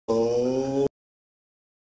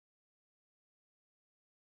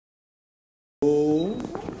So,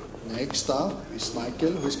 next up is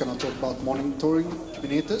Michael, who is going to talk about monitoring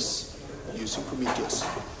Kubernetes using Prometheus.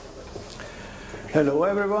 Hello,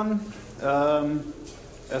 everyone.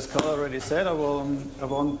 As Carl already said, I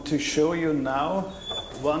want to show you now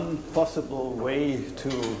one possible way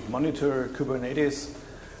to monitor Kubernetes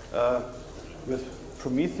with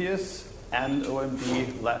Prometheus and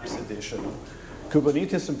OMD Labs Edition.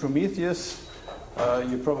 Kubernetes and Prometheus,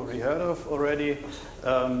 you probably heard of already.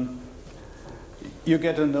 You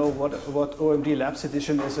get to know what OMD Labs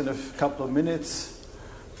Edition is in a couple of minutes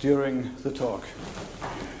during the talk.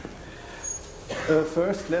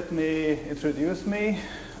 First, let me introduce me.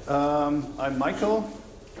 I'm Michael.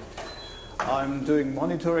 I'm doing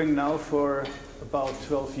monitoring now for about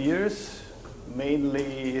 12 years,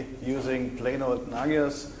 mainly using plain old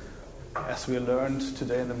Nagios. As we learned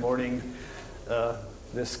today in the morning,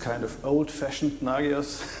 this kind of old-fashioned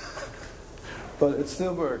Nagios, but it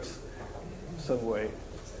still works some way,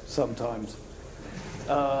 sometimes.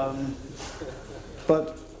 But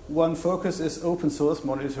one focus is open source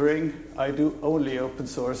monitoring. I do only open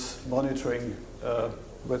source monitoring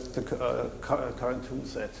with the current tool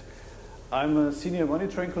set. I'm a senior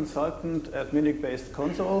monitoring consultant at Munich-based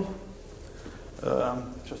Konsul.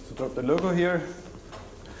 Just to drop the logo here.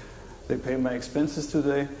 They pay my expenses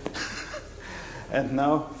today. And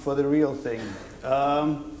now for the real thing.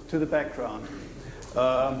 To the background.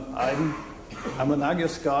 I'm a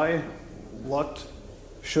Nagios guy. What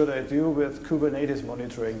should I do with Kubernetes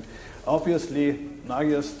monitoring? Obviously,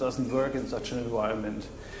 Nagios doesn't work in such an environment.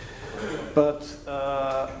 But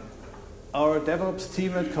our DevOps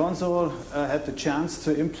team at Konsul had the chance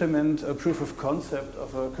to implement a proof of concept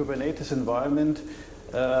of a Kubernetes environment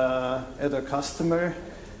at a customer.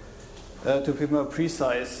 To be more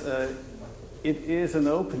precise, it is an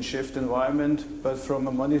OpenShift environment, but from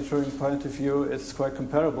a monitoring point of view, it's quite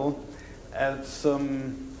comparable at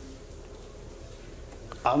some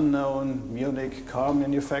unknown Munich car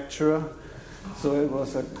manufacturer. So it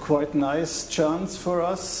was a quite nice chance for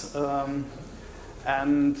us.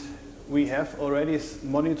 And we have already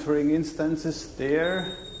monitoring instances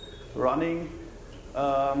there running.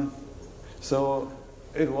 So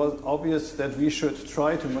it was obvious that we should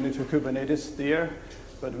try to monitor Kubernetes there,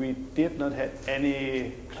 but we did not have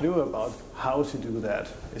any clue about how to do that,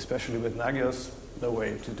 especially with Nagios, no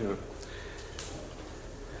way to do.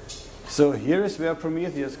 So here is where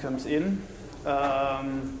Prometheus comes in.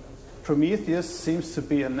 Prometheus seems to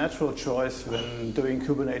be a natural choice when doing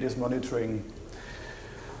Kubernetes monitoring.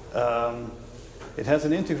 It has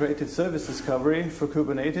an integrated service discovery for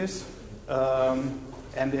Kubernetes,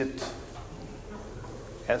 and it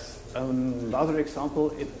has another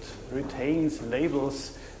example. It retains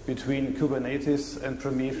labels between Kubernetes and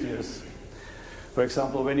Prometheus. For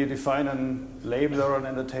example, when you define a label or an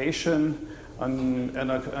annotation in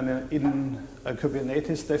a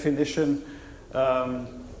Kubernetes definition,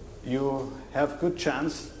 you have good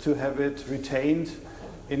chance to have it retained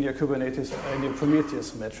in your Kubernetes, in your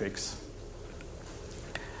Prometheus metrics.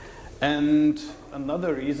 And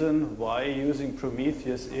another reason why using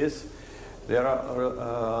Prometheus is there are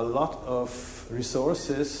a lot of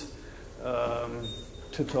resources,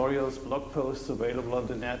 tutorials, blog posts available on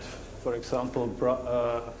the net. For example,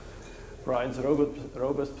 Brian's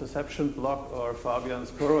Robust Perception blog or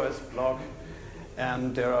Fabian's CoreOS blog.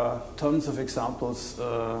 And there are tons of examples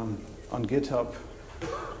on GitHub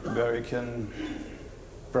where you can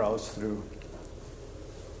browse through.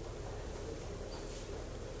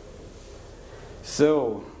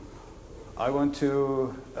 So, I want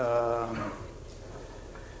to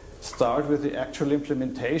start with the actual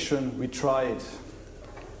implementation we tried.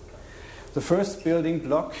 The first building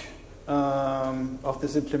block of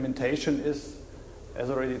this implementation is, as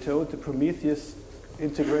already told, the Prometheus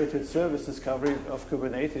integrated service discovery of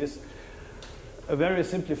Kubernetes. A very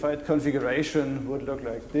simplified configuration would look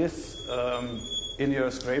like this in your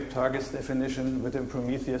scrape targets definition within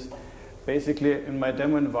Prometheus. Basically, in my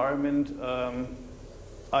demo environment,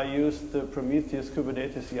 I used the Prometheus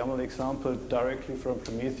Kubernetes YAML example directly from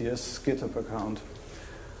Prometheus GitHub account.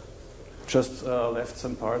 Just left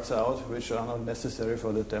some parts out which are not necessary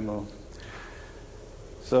for the demo.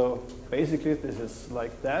 So basically this is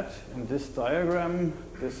like that. In this diagram,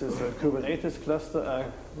 this is a Kubernetes cluster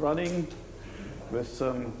running with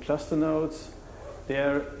some cluster nodes.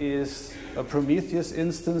 There is a Prometheus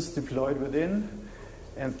instance deployed within,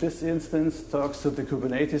 and this instance talks to the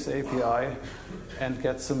Kubernetes API and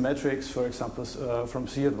gets some metrics, for example, from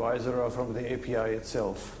cAdvisor or from the API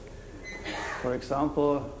itself. For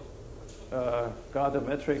example, Gather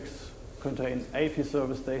metrics contains AP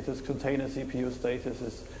service status, container CPU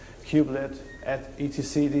statuses, kubelet, add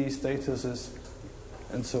etcd statuses,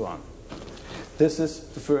 and so on. This is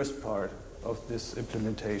the first part of this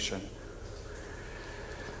implementation.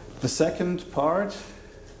 The second part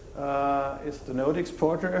is the node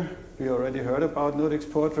exporter. We already heard about node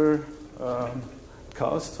exporter.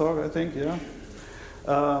 Chaos talk, I think, yeah.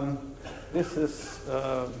 This is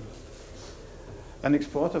an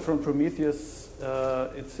exporter from Prometheus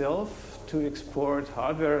itself to export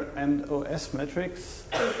hardware and OS metrics,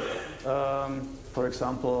 for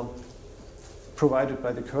example, provided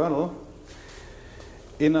by the kernel.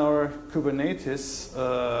 In our Kubernetes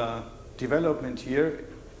development here,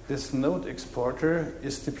 this node exporter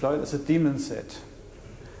is deployed as a daemon set.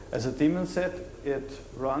 As a daemon set, it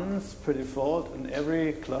runs per default in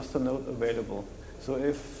every cluster node available. So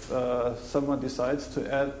if someone decides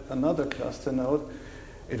to add another cluster node,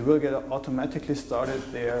 it will get automatically started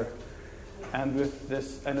there. And with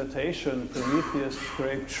this annotation, Prometheus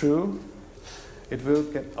scrape true, it will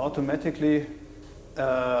get automatically,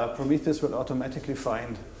 Prometheus will automatically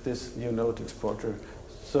find this new node exporter.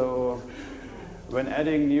 So when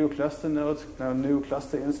adding new cluster nodes, new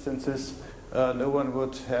cluster instances, no one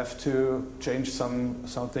would have to change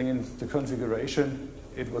something in the configuration.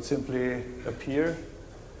 It would simply appear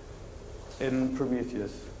in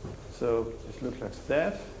Prometheus. So it looks like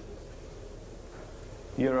that.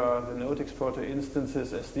 Here are the node exporter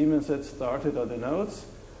instances as daemon sets started on the nodes,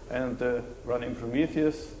 and the running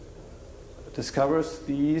Prometheus discovers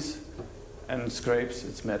these and scrapes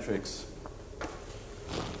its metrics.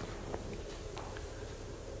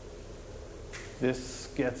 This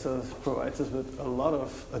provides us with a lot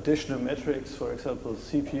of additional metrics, for example,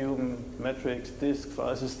 CPU metrics, disk,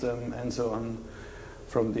 file system, and so on,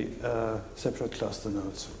 from the separate cluster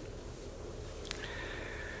nodes.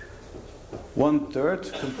 One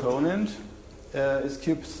third component is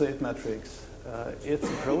kube-state metrics. It's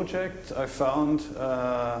a project I found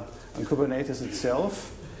on Kubernetes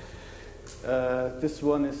itself. This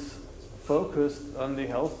one is focused on the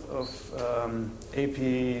health of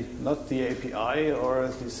not the API or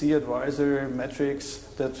the cAdvisor metrics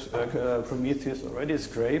that Prometheus already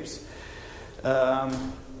scrapes.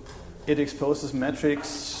 It exposes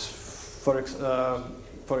metrics, for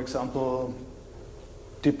example,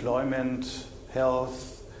 deployment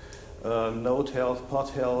health, node health, pod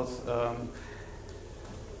health,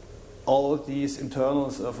 all these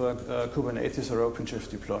internals of a Kubernetes or OpenShift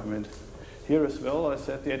deployment. Here as well, I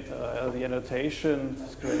set the annotation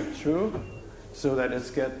scrape true, so that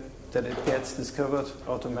it gets discovered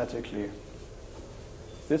automatically.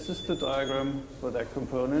 This is the diagram for that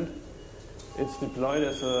component. It's deployed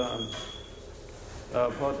as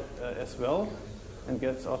a pod as well, and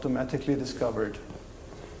gets automatically discovered.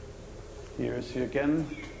 Here's again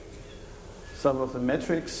some of the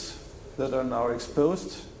metrics that are now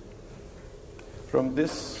exposed from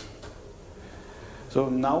this. So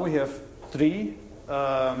now we have three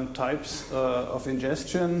types of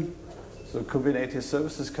ingestion. So Kubernetes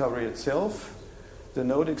service discovery itself, the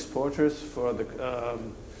node exporters for the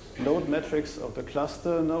node metrics of the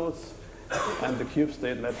cluster nodes, and the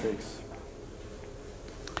kube-state metrics.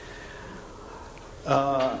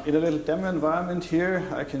 In a little demo environment here,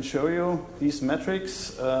 I can show you these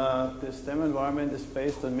metrics. This demo environment is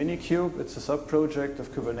based on Minikube. It's a sub-project of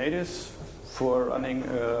Kubernetes for running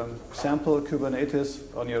sample Kubernetes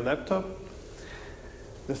on your laptop.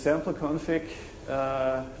 The sample config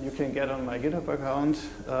you can get on my GitHub account.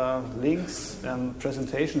 Links and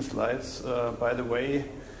presentation slides, by the way,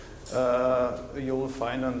 you will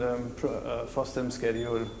find on the FOSDEM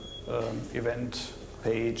schedule event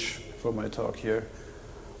page for my talk here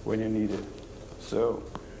when you need it. So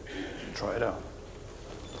try it out.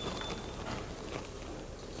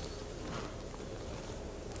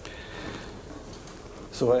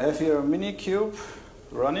 So I have here a Minikube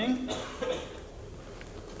running.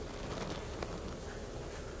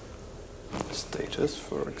 Status,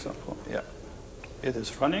 for example. Yeah, it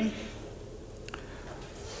is running.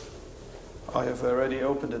 I have already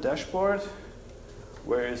opened the dashboard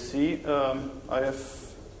where you see I have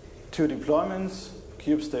two deployments,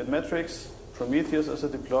 kube-state metrics, Prometheus as a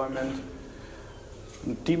deployment,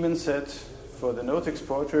 daemon set for the node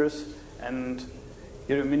exporters, and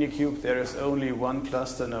here in Minikube there is only one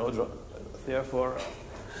cluster node. Therefore,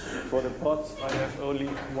 for the pods, I have only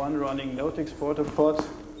one running node exporter pod,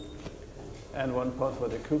 and one pod for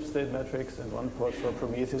the kube-state metrics, and one pod for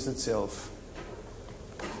Prometheus itself.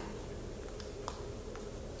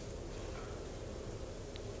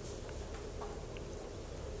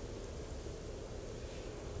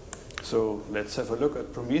 So let's have a look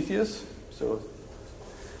at Prometheus. So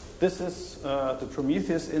This is the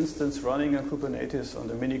Prometheus instance running on Kubernetes on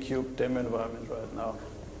the Minikube demo environment right now.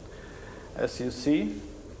 As you see,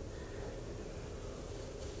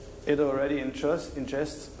 it already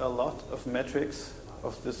ingests a lot of metrics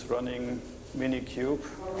of this running Minikube.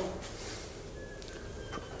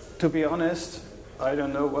 To be honest, I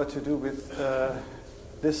don't know what to do with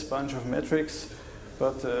this bunch of metrics,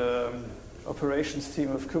 but the operations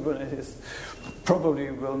team of Kubernetes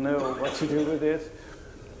probably will know what to do with it.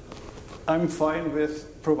 I'm fine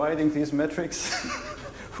with providing these metrics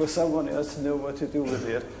for someone else to know what to do with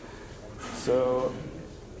it. So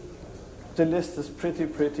the list is pretty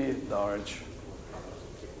large.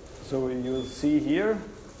 So you'll see here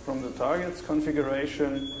from the targets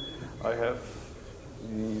configuration, I have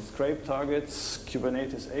the scrape targets,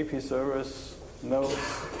 Kubernetes AP servers, nodes,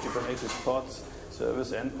 Kubernetes pods,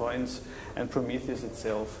 service endpoints, and Prometheus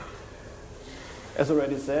itself. As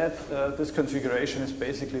already said, this configuration is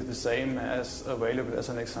basically the same as available as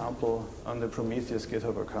an example on the Prometheus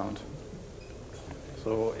GitHub account.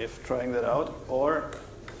 So if trying that out or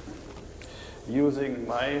using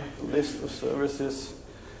my list of services,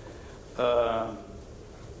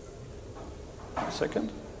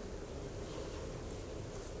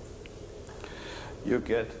 you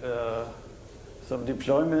get some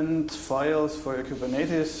deployment files for your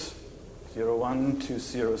Kubernetes, 01 to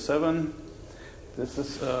 07. This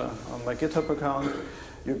is on my GitHub account.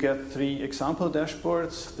 You get 3 example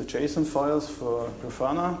dashboards, the JSON files for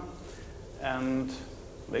Grafana, and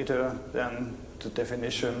later then the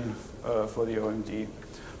definition for the OMD.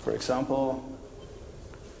 For example,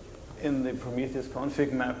 in the Prometheus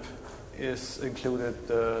config map is included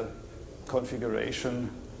the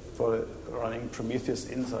configuration for running Prometheus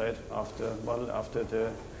inside after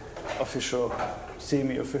the official,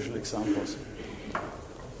 semi-official examples.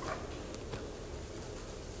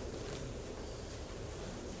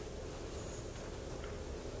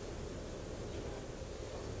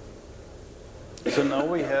 So now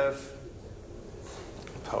we have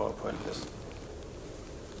PowerPoint list.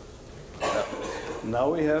 Now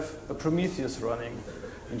we have a Prometheus running,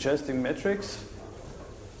 ingesting metrics,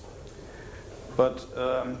 but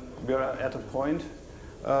we are at a point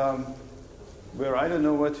where I don't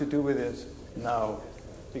know what to do with it now,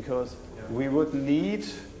 because we would need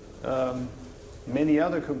many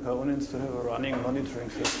other components to have a running monitoring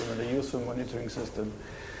system and a useful monitoring system.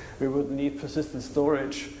 We would need persistent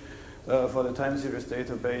storage for the time series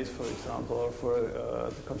database, for example, or for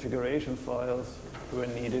the configuration files were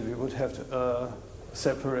needed. We would have to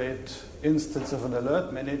separate instance of an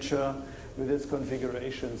alert manager with its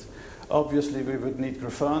configurations. Obviously, we would need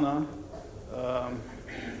Grafana.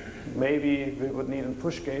 Maybe we would need a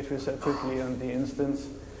push gateway separately on the instance.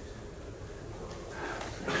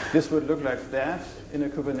 This would look like that in a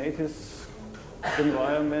Kubernetes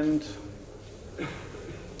environment.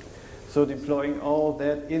 So deploying all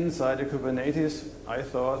that inside a Kubernetes, I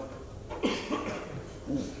thought,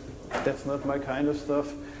 that's not my kind of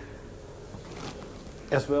stuff.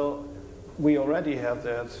 As well, we already have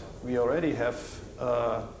that. We already have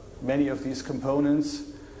many of these components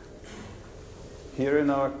here in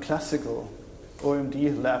our classical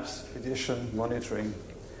OMD Labs Edition monitoring.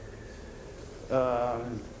 The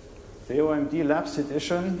OMD Labs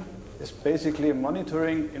Edition is basically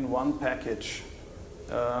monitoring in one package.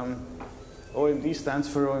 OMD stands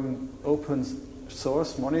for open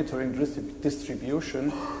source monitoring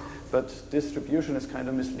distribution, but distribution is kind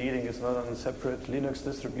of misleading. It's not on a separate Linux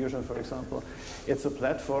distribution, for example. It's a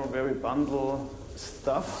platform where we bundle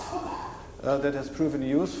stuff that has proven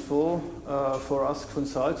useful for us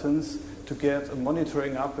consultants to get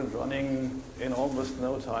monitoring up and running in almost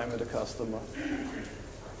no time at a customer.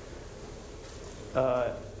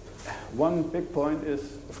 One big point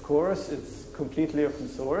is, of course, it's completely open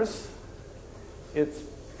source. It's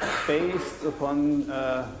based upon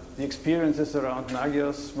the experiences around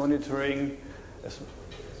Nagios monitoring.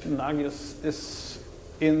 Nagios is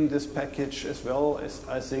in this package as well as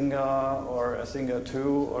orIcinga or orIcinga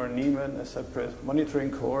 2 or Niemann, a separate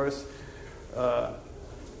monitoring course.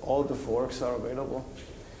 All the forks are available.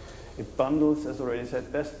 It bundles, as already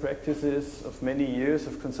said, best practices of many years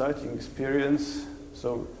of consulting experience.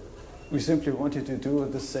 So we simply wanted to do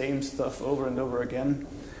the same stuff over and over again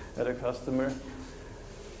at a customer.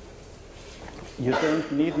 You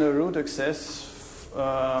don't need no root access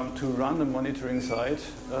to run the monitoring site.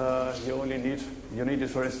 You need it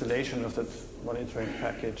for installation of that monitoring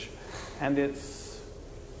package. And it's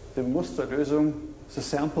the Musterlösung, the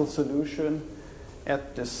sample solution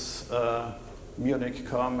at this Munich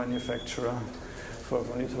car manufacturer for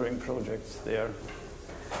monitoring projects there.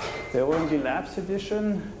 The OMD Labs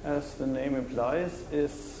Edition, as the name implies,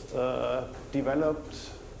 is developed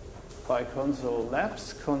by Konsul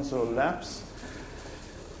Labs. Konsul Labs,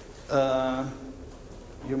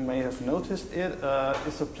 you may have noticed it,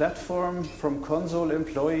 is a platform from Konsul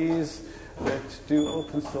employees that do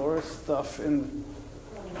open source stuff in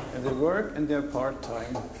their work and their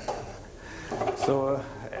part-time. So,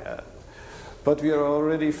 but we are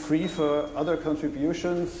already free for other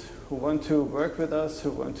contributions who want to work with us,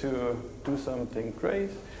 who want to do something great.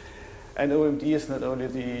 And OMD is not only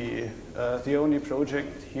the only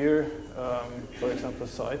project here. For example,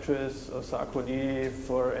 Citrus or Sarkoli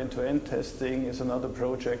for end-to-end testing is another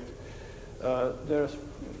project. There's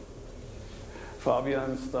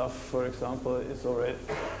Fabian stuff, for example, is already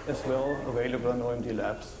as well available on OMD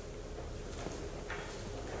Labs.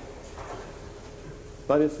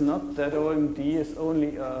 But it's not that OMD is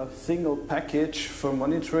only a single package for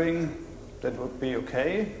monitoring. That would be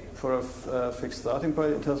okay for a fixed starting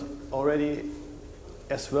point. It has already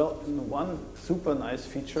as well one super nice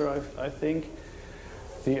feature, I think.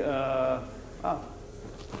 Sorry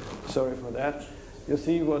for that. You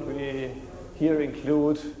see what we here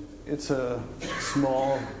include. It's a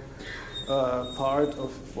small part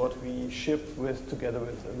of what we ship together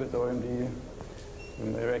with OMD. You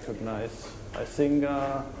may recognize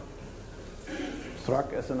orIcinga,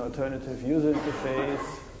 Struck as an alternative user interface,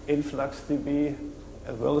 InfluxDB,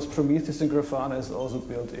 as well as Prometheus and Grafana is also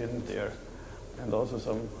built in there. And also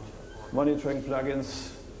some monitoring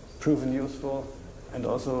plugins proven useful. And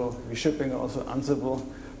also we're shipping also Ansible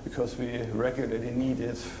because we regularly need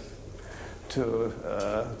it to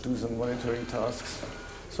do some monitoring tasks.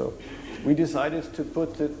 So we decided to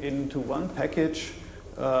put it into one package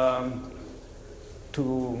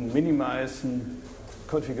to minimize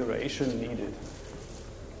configuration needed.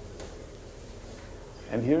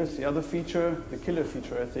 And here's the other feature, the killer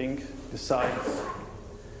feature, I think, the sites.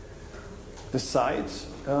 The site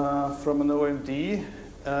from an OMD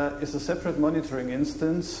is a separate monitoring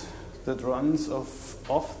instance that runs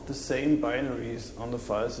off the same binaries on the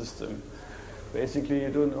file system. Basically, you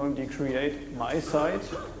do an OMD create my site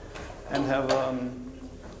and have an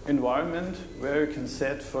environment where you can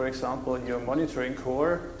set, for example, your monitoring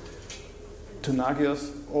core to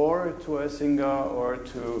Nagios or to orIcinga or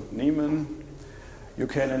to Niemann. You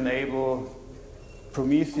can enable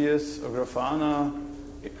Prometheus or Grafana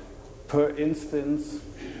per instance.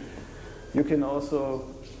 You can also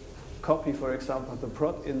copy, for example, the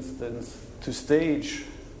prod instance to stage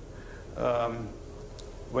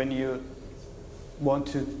when you want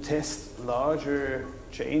to test larger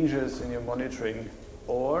changes in your monitoring,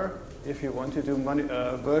 or if you want to do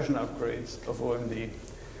version upgrades of OMD.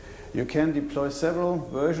 You can deploy several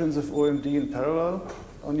versions of OMD in parallel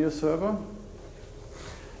on your server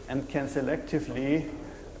and can selectively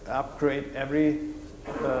upgrade every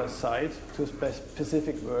site to a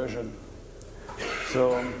specific version.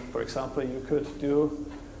 So, for example, you could do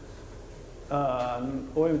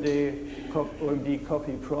OMD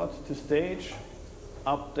copy prod to stage,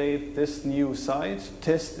 update this new site,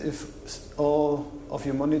 test if all of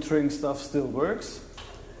your monitoring stuff still works,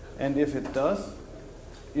 and if it does,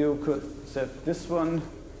 you could set this one,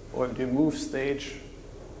 OMD move stage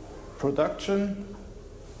production.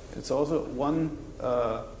 It's also one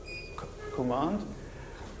command,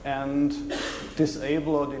 and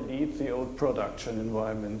disable or delete the old production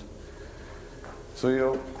environment. So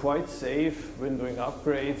you're quite safe when doing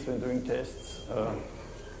upgrades, when doing tests.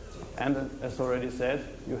 And as already said,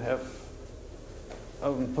 you have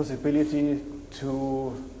a possibility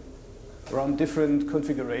to run different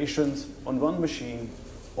configurations on one machine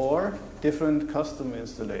or different custom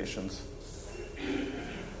installations.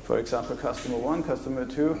 For example, customer 1, customer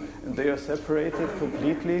 2, and they are separated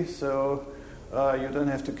completely, so you don't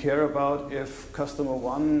have to care about if customer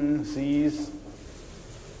 1 sees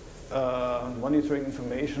monitoring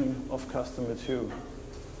information of customer 2.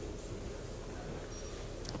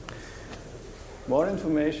 More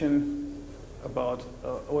information about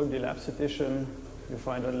OMD Labs Edition you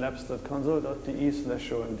find on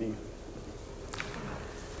labs.konsul.de/OMD.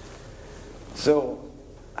 So,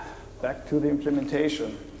 back to the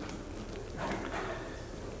implementation.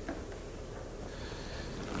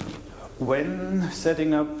 When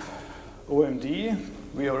setting up OMD,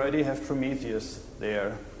 we already have Prometheus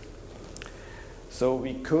there. So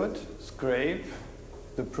we could scrape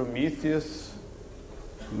the Prometheus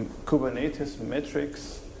Kubernetes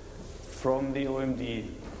metrics from the OMD.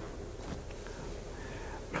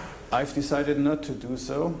 I've decided not to do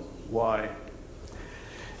so. Why?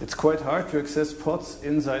 It's quite hard to access pods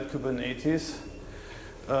inside Kubernetes.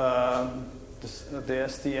 The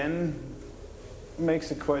SDN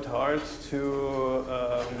makes it quite hard to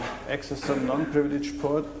access some non-privileged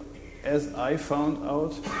port, as I found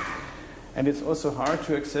out. And it's also hard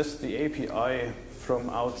to access the API from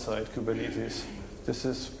outside Kubernetes. This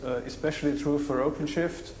is especially true for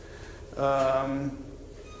OpenShift.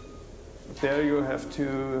 There you have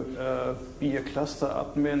to be a cluster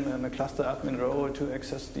admin and a cluster admin role to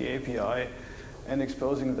access the API, and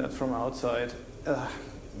exposing that from outside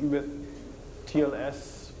with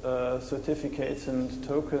TLS certificates and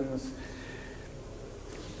tokens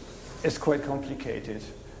is quite complicated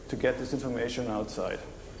to get this information outside.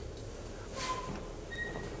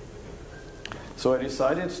 So I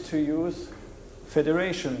decided to use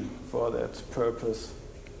federation for that purpose.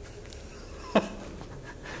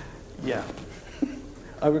 Yeah,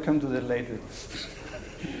 I will come to that later.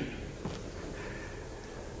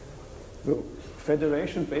 So,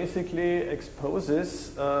 federation basically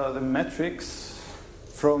exposes the metrics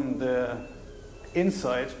from the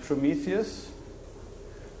inside Prometheus,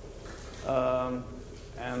 and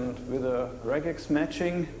with a regex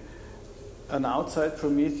matching, an outside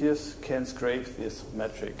Prometheus can scrape these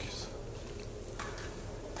metrics.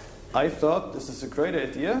 I thought this is a great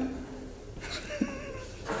idea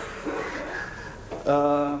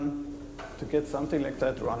to get something like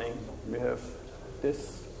that running. We have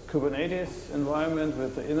this Kubernetes environment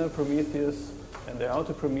with the inner Prometheus and the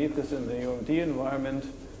outer Prometheus in the OMD environment,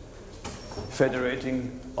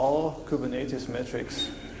 federating all Kubernetes metrics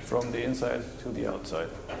from the inside to the outside.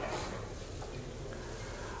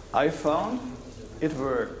 I found it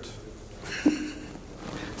worked.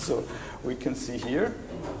 So we can see here.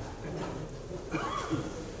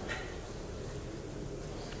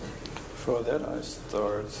 For that I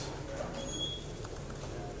start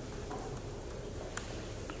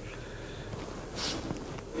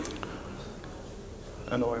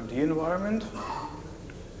an OMD environment.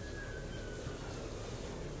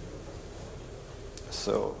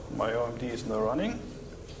 So my OMD is now running.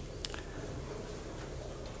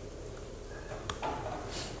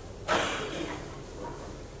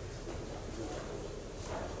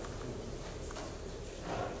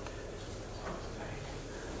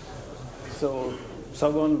 So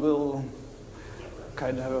someone will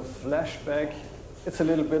kind of have a flashback. It's a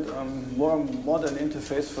little bit more modern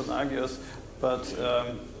interface for Nagios, but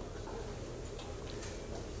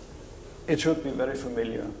it should be very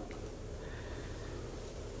familiar.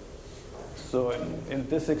 So in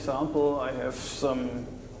this example, I have some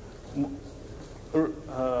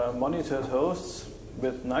monitored hosts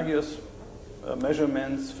with Nagios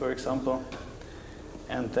measurements, for example,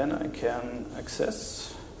 and then I can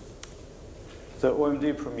access the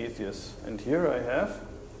OMD Prometheus. And here I have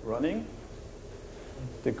running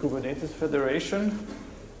the Kubernetes federation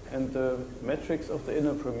and the metrics of the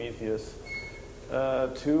inner Prometheus.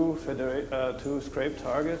 Two scrape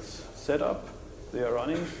targets set up, they are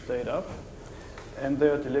running, stayed up, and they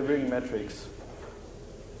are delivering metrics.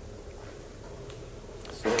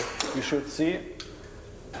 So you should see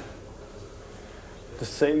the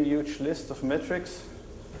same huge list of metrics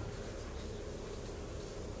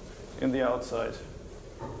in the outside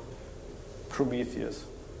Prometheus.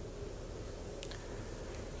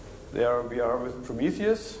 There we are with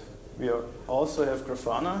Prometheus. We also have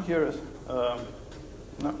Grafana here.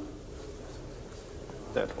 No,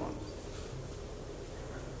 that one.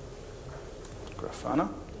 Grafana.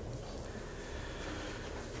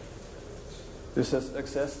 This has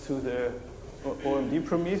access to the OMD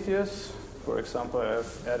Prometheus. For example, I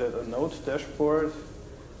have added a node dashboard,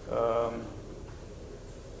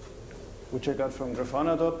 which I got from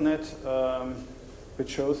grafana.net, which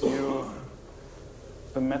shows you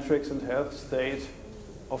the metrics and health state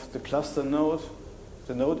of the cluster node,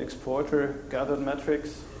 the node exporter gathered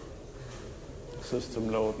metrics, system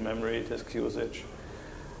load, memory, disk usage.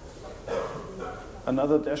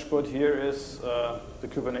 Another dashboard here is the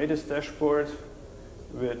Kubernetes dashboard,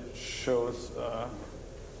 which shows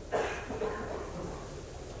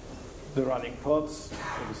the running pods,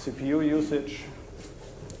 the CPU usage.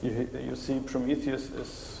 You see Prometheus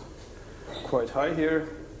is quite high here,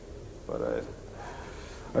 but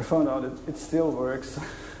I found out it still works.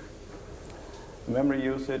 Memory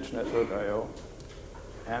usage, network I/O.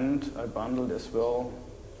 And I bundled as well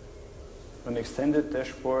an extended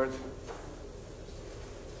dashboard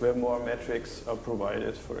where more metrics are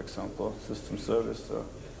provided, for example, system service. So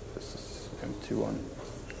this is M21.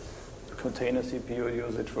 Container CPU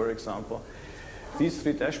usage, for example. These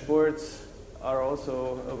three dashboards are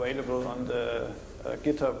also available on the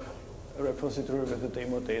GitHub repository with the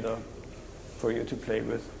demo data for you to play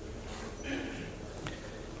with.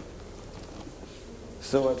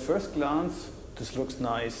 So at first glance, this looks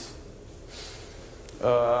nice. We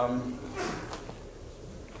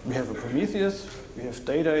have a Prometheus, we have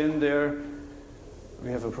data in there, we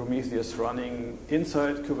have a Prometheus running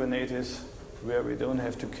inside Kubernetes where we don't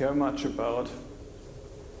have to care much about.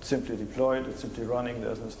 It's simply deployed, it's simply running,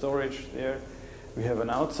 there's no storage there. We have an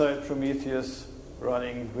outside Prometheus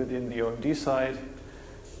running within the OMD side,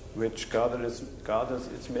 which gathers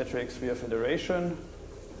its metrics via federation.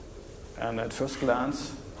 And at first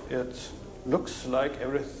glance, it looks like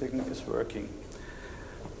everything is working.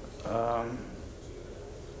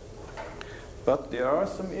 But there are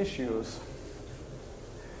some issues.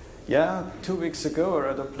 Yeah, 2 weeks ago I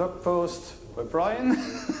read a blog post by Brian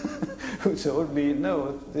who told me,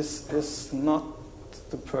 no, this is not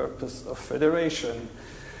the purpose of federation.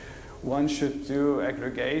 One should do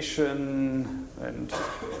aggregation and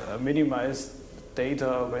minimize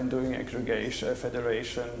data when doing aggregation,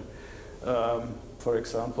 federation. For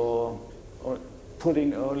example, or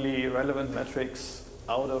pulling only relevant metrics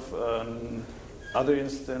out of other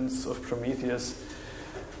instance of Prometheus.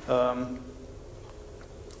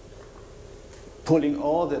 Pulling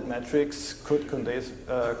all that metrics could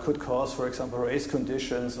cause, for example, race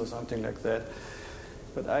conditions or something like that.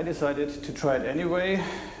 But I decided to try it anyway.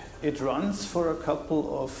 It runs for a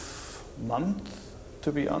couple of months,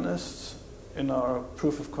 to be honest, in our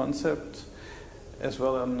proof of concept, as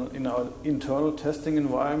well in our internal testing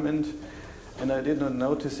environment, and I did not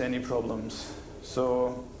notice any problems.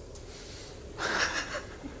 So,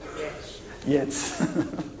 yes.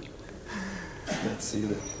 Let's see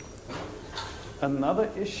that. Another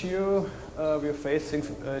issue we're facing,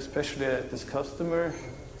 especially at this customer,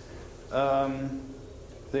 the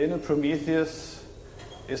inner Prometheus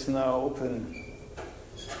is now open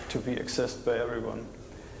to be accessed by everyone.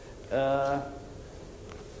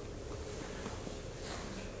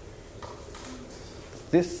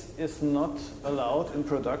 This is not allowed in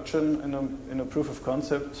production in a proof of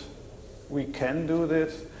concept. We can do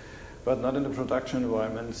this, but not in the production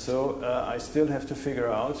environment. So I still have to figure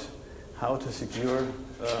out how to secure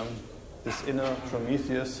this inner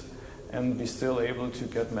Prometheus and be still able to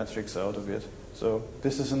get metrics out of it. So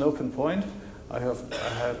this is an open point. I have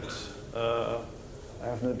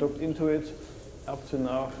not looked into it up to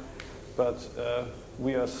now, but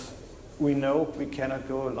we know we cannot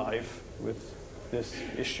go live with this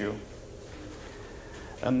issue.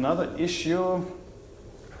 Another issue,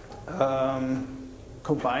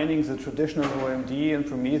 combining the traditional OMD and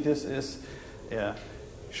Prometheus is,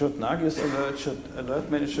 should Nagios alert, should Alert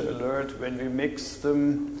Manager alert when we mix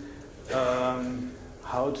them?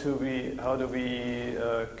 How do we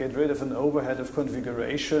get rid of an overhead of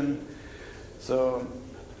configuration? So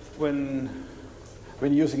when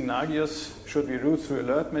using Nagios, should we route through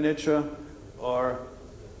Alert Manager, or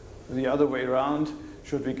the other way around?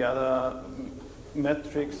 Should we gather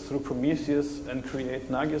metrics through Prometheus and create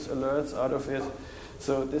Nagios alerts out of it?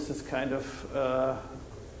 So this is kind of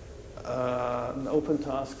an open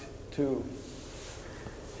task too.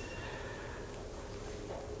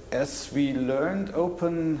 As we learned,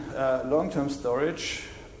 open long-term storage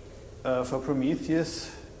for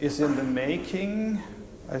Prometheus is in the making.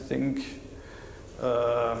 I think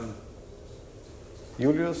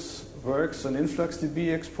Julius works on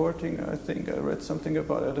InfluxDB exporting. I think I read something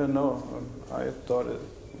about it. I don't know. I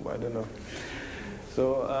don't know.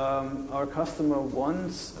 So our customer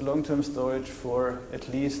wants long-term storage for at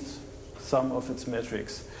least some of its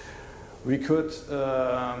metrics. We could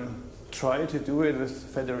try to do it with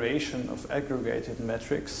federation of aggregated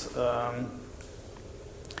metrics.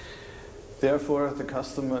 Therefore, the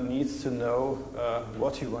customer needs to know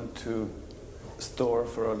what he wants to store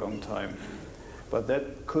for a long time. But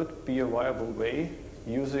that could be a viable way,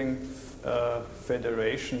 using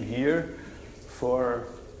federation here for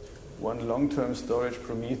one long-term storage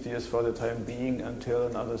Prometheus for the time being until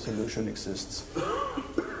another solution exists.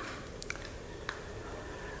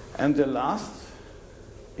 And the last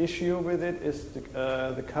issue with it is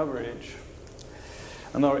the coverage.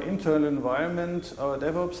 In our internal environment, our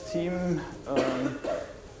DevOps team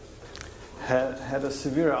had a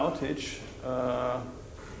severe outage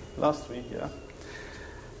last week,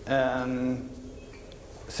 and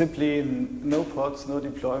simply no pods, no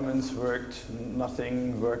deployments worked,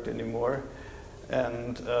 nothing worked anymore,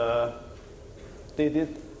 and they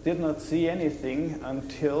did not see anything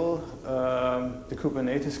until the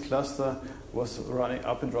Kubernetes cluster was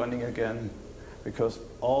up and running again, because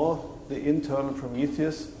all the internal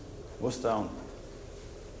Prometheus was down.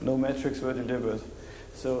 No metrics were delivered.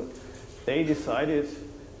 So they decided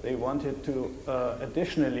they wanted to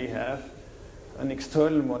additionally have an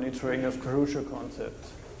external monitoring of crucial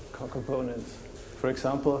components. For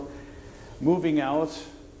example, moving out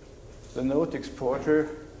the node exporter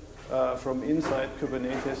from inside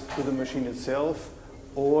Kubernetes to the machine itself,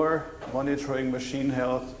 or monitoring machine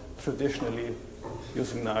health traditionally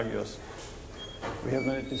using Nagios. We have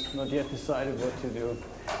not yet decided what to do.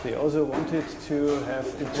 They also wanted to have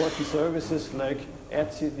important services like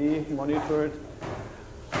etcd monitored,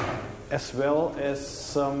 as well as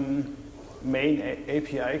some main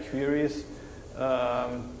API queries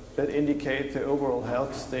that indicate the overall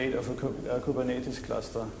health state of a Kubernetes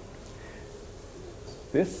cluster.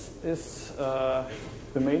 This is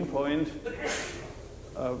the main point,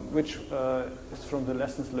 which is from the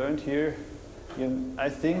lessons learned here. I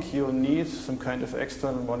think you'll need some kind of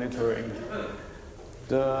external monitoring.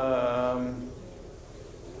 The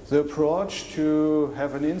approach to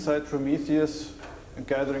have an inside Prometheus and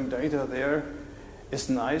gathering data there is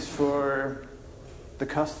nice for the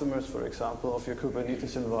customers, for example, of your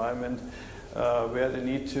Kubernetes environment, where they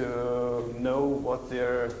need to know what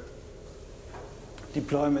their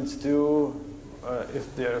deployments do,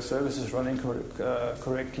 if their service is running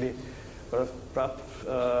correctly. But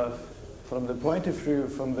from the point of view,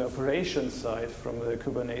 from the operations side, from the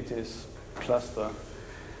Kubernetes cluster,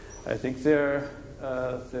 I think the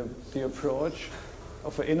approach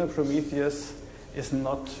of an inner Prometheus is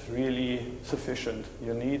not really sufficient.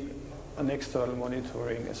 You need an external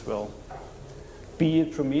monitoring as well. Be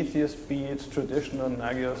it Prometheus, be it traditional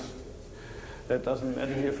Nagios, that doesn't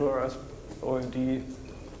matter here for us. OMD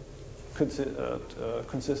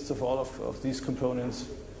consists of all of these components,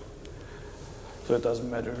 so it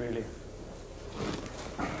doesn't matter really.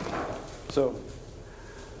 So,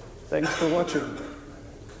 thanks for watching.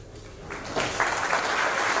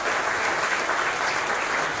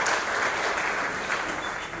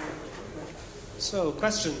 So,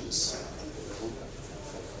 questions?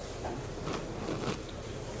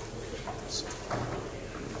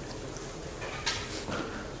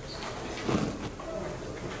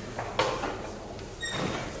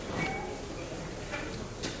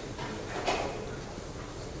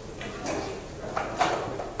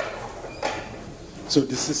 So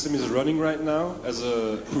this system is running right now as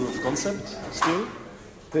a proof of concept still?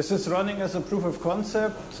 This is running as a proof of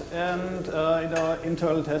concept and in our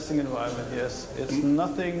internal testing environment, yes. It's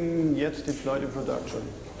nothing yet deployed in production.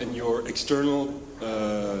 And your external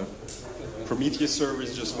Prometheus server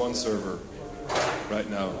is just one server right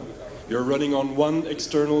now? You're running on one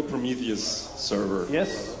external Prometheus server?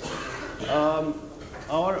 Yes.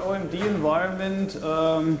 Our OMD environment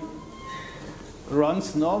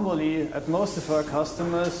runs normally at most of our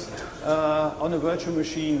customers on a virtual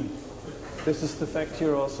machine. This is the fact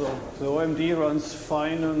here also. The OMD runs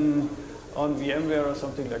fine on VMware or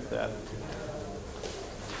something like that.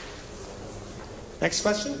 Next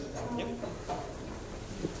question? Yep.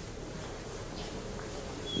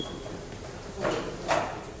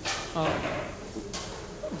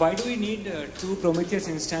 Why do we need two Prometheus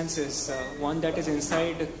instances? One that is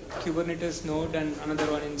inside Kubernetes node and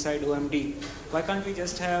another one inside OMD. Why can't we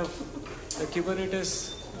just have the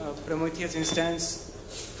Kubernetes Prometheus instance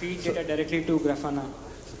feed data directly to Grafana?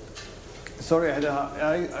 Sorry,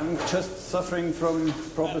 I'm just suffering from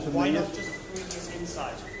problems with Why me. not just Prometheus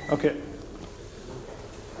inside? Okay.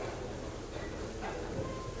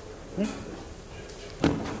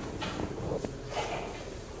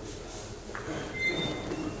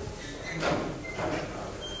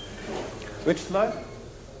 Which slide?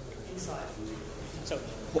 Inside. So,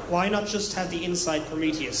 why not just have the inside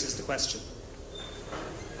Prometheus is the question.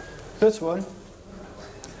 This one.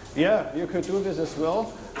 Yeah, you could do this as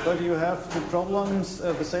well, but you have the problems,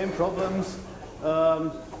 the same problems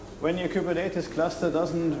when your Kubernetes cluster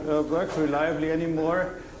doesn't work reliably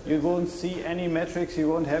anymore. You won't see any metrics, you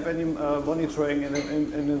won't have any monitoring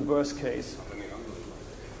in the worst case.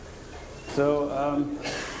 So,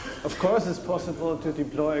 of course it's possible to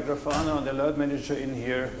deploy a Grafana and alert manager in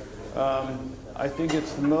here. I think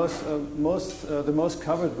it's the most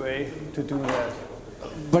covered way to do that.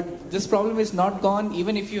 But this problem is not gone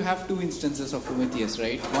even if you have two instances of Prometheus,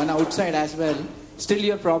 right? One outside as well. Still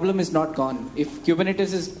your problem is not gone. If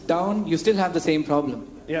Kubernetes is down, you still have the same problem.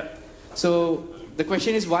 Yeah. So the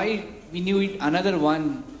question is why we need another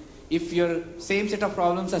one if your same set of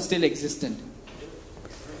problems are still existent?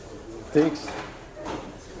 Thanks.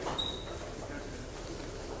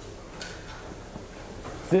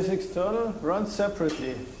 This external runs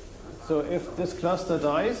separately. So if this cluster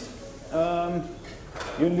dies,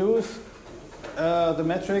 you lose the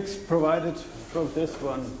metrics provided from this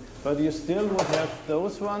one. But you still would have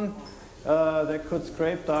those one that could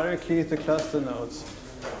scrape directly the cluster nodes.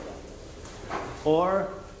 Or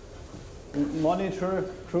monitor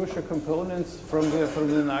crucial components from the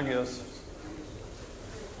Nagios.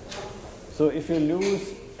 So if you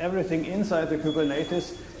lose everything inside the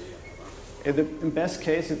Kubernetes, in best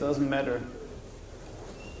case, it doesn't matter.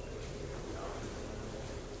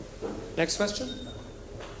 Next question.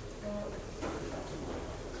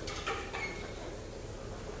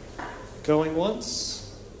 Going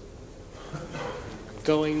once.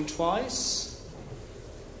 Going twice.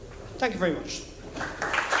 Thank you very much.